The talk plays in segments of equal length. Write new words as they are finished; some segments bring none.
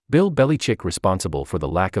Bill Belichick responsible for the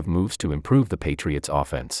lack of moves to improve the Patriots'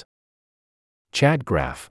 offense. Chad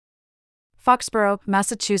Graff. Foxborough,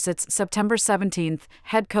 Massachusetts, September 17.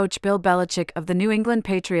 Head coach Bill Belichick of the New England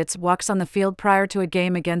Patriots walks on the field prior to a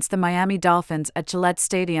game against the Miami Dolphins at Gillette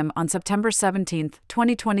Stadium on September 17,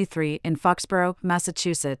 2023 in Foxborough,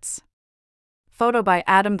 Massachusetts. Photo by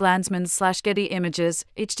Adam Glanzman/Getty Images,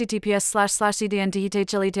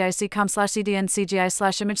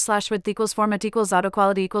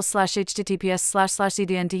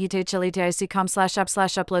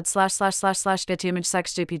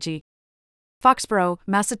 Foxborough,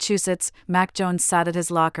 Massachusetts. Mac Jones sat at his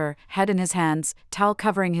locker, head in his hands, towel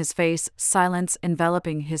covering his face, silence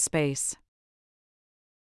enveloping his space.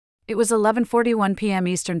 It was 11:41 p.m.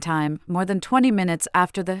 Eastern Time, more than 20 minutes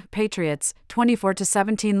after the Patriots'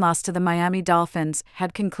 24-17 loss to the Miami Dolphins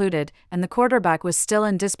had concluded, and the quarterback was still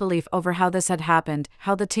in disbelief over how this had happened,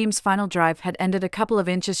 how the team's final drive had ended a couple of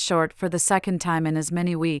inches short for the second time in as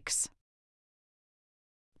many weeks.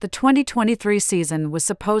 The 2023 season was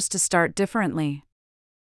supposed to start differently.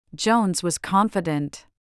 Jones was confident.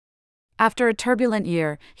 After a turbulent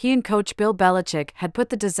year, he and coach Bill Belichick had put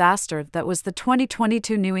the disaster that was the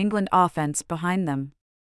 2022 New England offense behind them.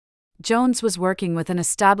 Jones was working with an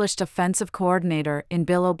established offensive coordinator in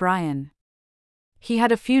Bill O'Brien. He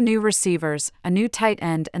had a few new receivers, a new tight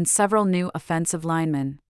end, and several new offensive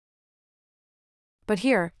linemen. But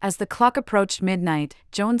here, as the clock approached midnight,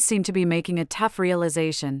 Jones seemed to be making a tough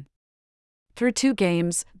realization. Through 2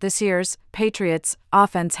 games, this year's Patriots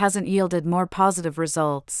offense hasn't yielded more positive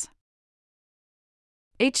results.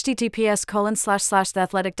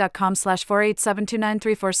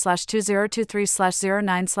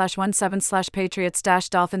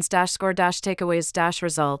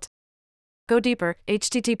 Go deeper,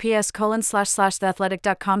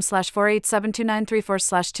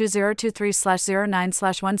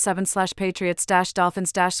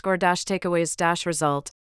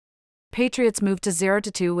 Patriots moved to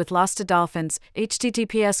 0-2 with loss to Dolphins,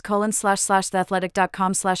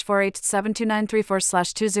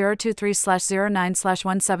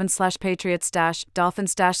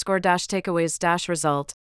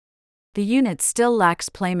 The unit still lacks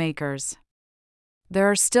playmakers.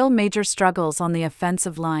 There are still major struggles on the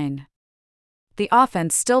offensive line. The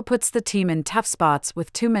offense still puts the team in tough spots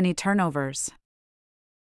with too many turnovers.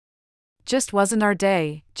 Just wasn't our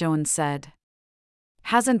day, Jones said.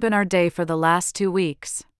 Hasn't been our day for the last 2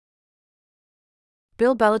 weeks.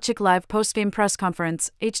 Bill Belichick live post-game press conference,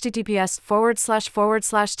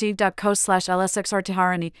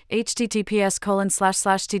 https://t.co/lsxrtharani,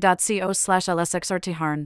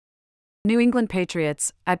 https://t.co/lsxrtharn. New England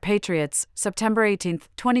Patriots, at Patriots, September 18,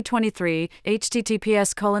 2023,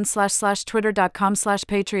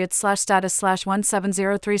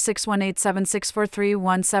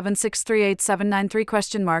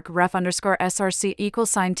 https://twitter.com/patriots/status/1703618764317638793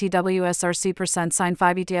 #ref_SRC=TWSRC%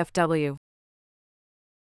 5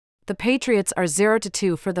 The Patriots are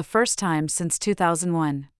 0-2 for the first time since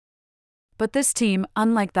 2001. But this team,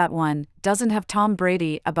 unlike that one, doesn't have Tom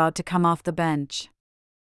Brady about to come off the bench.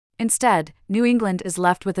 Instead, New England is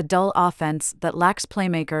left with a dull offense that lacks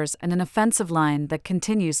playmakers and an offensive line that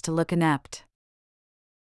continues to look inept.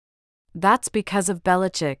 That's because of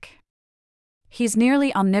Belichick. He's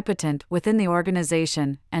nearly omnipotent within the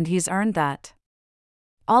organization, and he's earned that.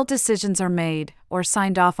 All decisions are made, or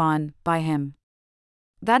signed off on, by him.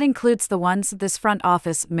 That includes the ones this front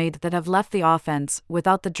office made that have left the offense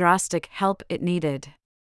without the drastic help it needed.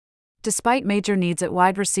 Despite major needs at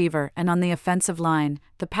wide receiver and on the offensive line,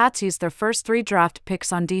 the Pats used their first 3 draft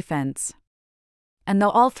picks on defense. And though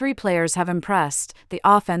all 3 players have impressed, the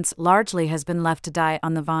offense largely has been left to die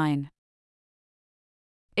on the vine.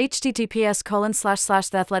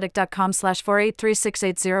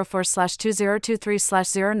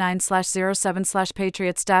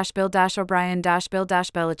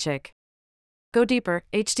 Go deeper,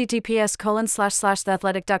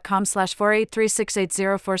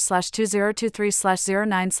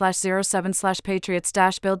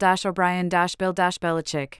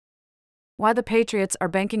 Why the Patriots are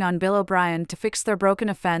banking on Bill O'Brien to fix their broken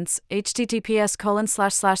offense,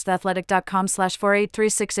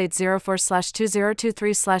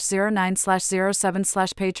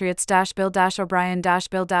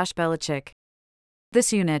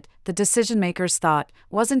 This unit, the decision-makers thought,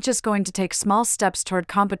 wasn't just going to take small steps toward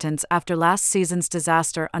competence after last season's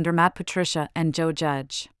disaster under Matt Patricia and Joe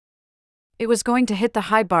Judge. It was going to hit the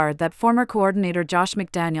high bar that former coordinator Josh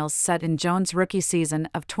McDaniels set in Jones' rookie season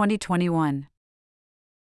of 2021.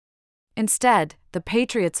 Instead, the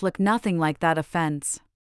Patriots look nothing like that offense.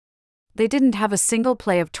 They didn't have a single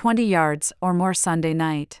play of 20 yards or more Sunday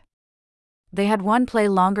night. They had one play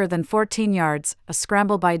longer than 14 yards, a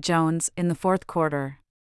scramble by Jones in the fourth quarter.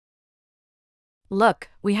 "Look,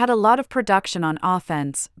 we had a lot of production on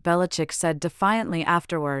offense," Belichick said defiantly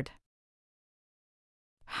afterward.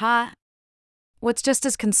 What's just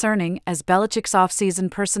as concerning as Belichick's off-season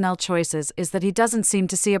personnel choices is that he doesn't seem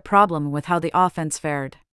to see a problem with how the offense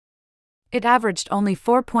fared. It averaged only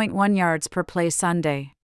 4.1 yards per play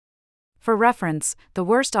Sunday. For reference, the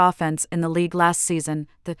worst offense in the league last season,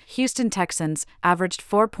 the Houston Texans, averaged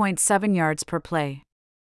 4.7 yards per play.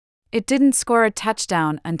 It didn't score a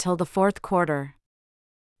touchdown until the fourth quarter.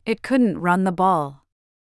 It couldn't run the ball.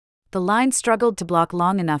 The line struggled to block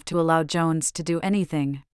long enough to allow Jones to do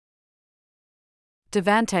anything.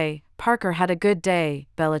 "Devante Parker had a good day,"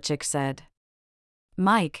 Belichick said.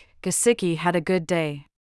 "Mike Gesicki had a good day.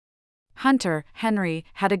 Hunter Henry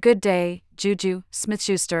had a good day, Juju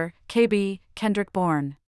Smith-Schuster, KB, Kendrick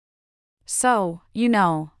Bourne. So,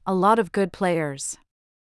 a lot of good players."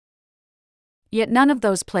 Yet none of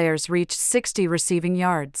those players reached 60 receiving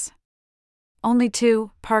yards. Only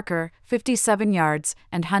two, Parker, 57 yards,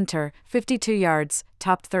 and Hunter, 52 yards,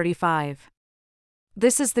 topped 35.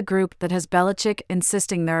 This is the group that has Belichick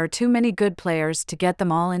insisting there are too many good players to get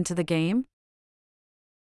them all into the game?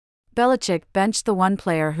 Belichick benched the one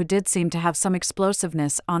player who did seem to have some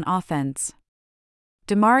explosiveness on offense.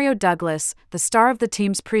 Demario Douglas, the star of the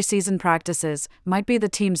team's preseason practices, might be the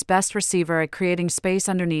team's best receiver at creating space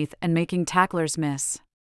underneath and making tacklers miss.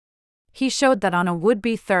 He showed that on a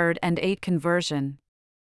would-be 3rd and 8 conversion.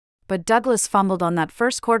 But Douglas fumbled on that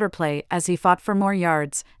first quarter play as he fought for more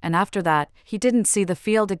yards, and after that, he didn't see the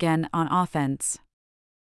field again on offense.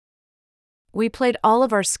 "We played all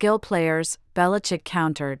of our skill players," Belichick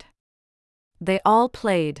countered. "They all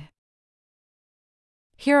played."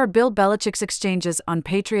 Here are Bill Belichick's exchanges on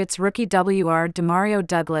Patriots rookie Demario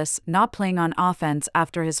Douglas not playing on offense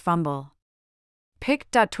after his fumble.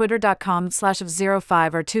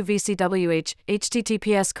 pic.twitter.com/of05or2vcwh,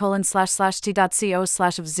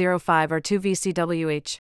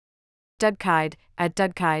 https://t.co/of05or2vcwh. Dudkide,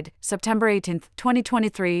 @Dudkide, September 18,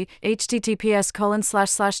 2023,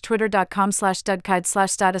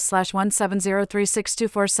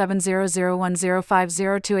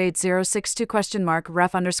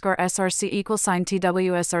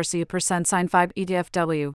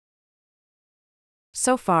 EDFW.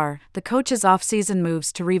 So far, the coach's off-season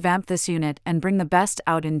moves to revamp this unit and bring the best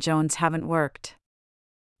out in Jones haven't worked.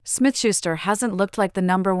 Smith-Schuster hasn't looked like the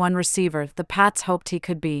number one receiver the Pats hoped he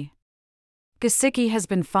could be. Gesicki has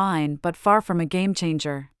been fine but far from a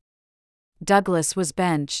game-changer. Douglas was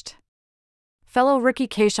benched. Fellow rookie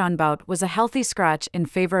Keyshawn Bout was a healthy scratch in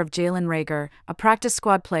favor of Jalen Reagor, a practice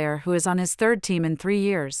squad player who is on his third team in 3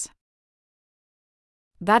 years.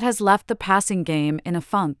 That has left the passing game in a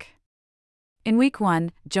funk. In Week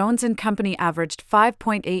 1, Jones and company averaged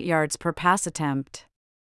 5.8 yards per pass attempt.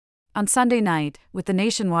 On Sunday night, with the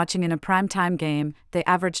nation watching in a primetime game, they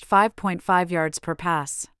averaged 5.5 yards per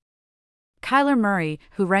pass. Kyler Murray,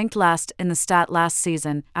 who ranked last in the stat last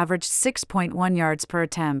season, averaged 6.1 yards per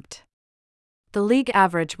attempt. The league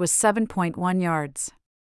average was 7.1 yards.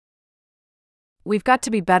 "We've got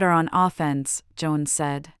to be better on offense," Jones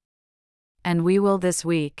said. "And we will this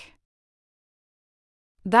week."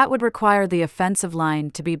 That would require the offensive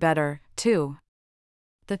line to be better, too.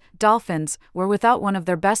 The Dolphins were without one of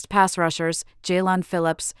their best pass rushers, Jalen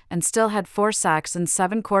Phillips, and still had 4 sacks and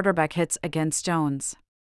 7 quarterback hits against Jones.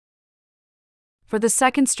 For the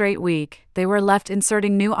second straight week, they were left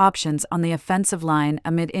inserting new options on the offensive line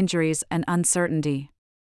amid injuries and uncertainty.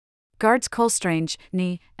 Guards Cole Strange,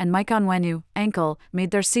 knee, and Mike Onwenu, ankle,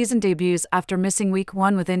 made their season debuts after missing Week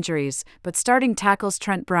 1 with injuries, but starting tackles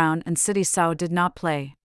Trent Brown and Sidy Sow did not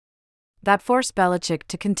play. That forced Belichick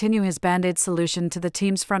to continue his Band-Aid solution to the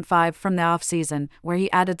team's front 5 from the offseason, where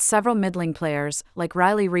he added several middling players, like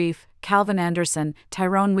Riley Reiff, Calvin Anderson,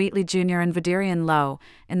 Tyrone Wheatley Jr. and Vidarian Lowe,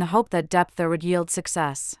 in the hope that depth there would yield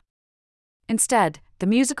success. Instead, the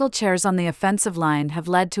musical chairs on the offensive line have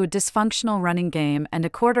led to a dysfunctional running game and a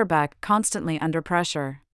quarterback constantly under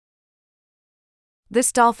pressure.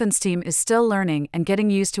 This Dolphins team is still learning and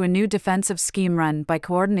getting used to a new defensive scheme run by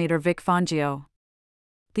coordinator Vic Fangio.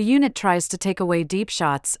 The unit tries to take away deep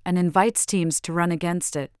shots and invites teams to run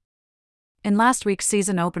against it. In last week's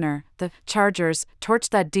season opener, the Chargers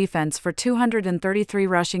torched that defense for 233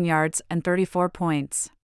 rushing yards and 34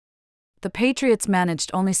 points. The Patriots managed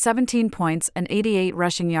only 17 points and 88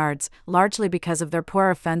 rushing yards, largely because of their poor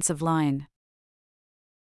offensive line.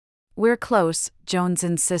 "We're close," Jones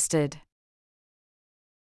insisted.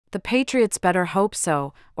 The Patriots better hope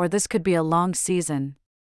so, or this could be a long season.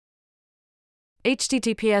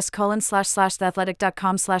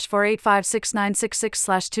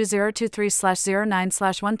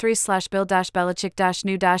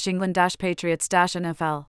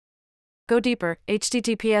 Go deeper,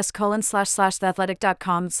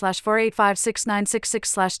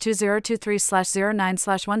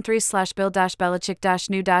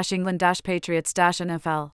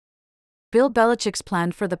 Bill Belichick's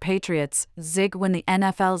plan for the Patriots, zig when the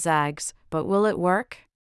NFL zags, but will it work?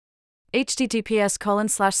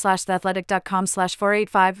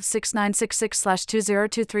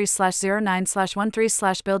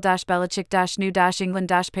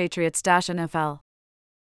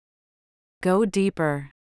 Go deeper.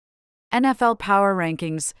 NFL Power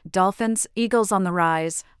Rankings, Dolphins, Eagles on the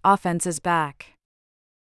rise, offense is back.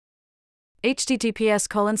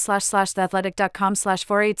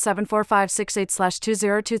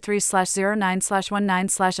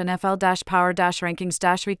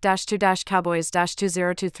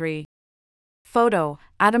 Photo,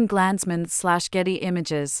 Adam Glanzman/Getty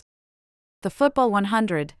Images. The Football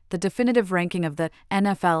 100, the definitive ranking of the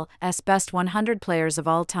NFL's best 100 players of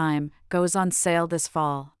all time, goes on sale this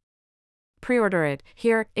fall. Pre-order it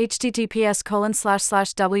here.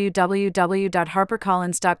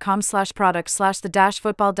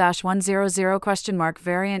 https://www.harpercollins.com/product/the-football-100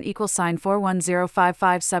 variant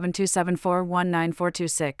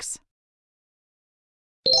 =$4105572741946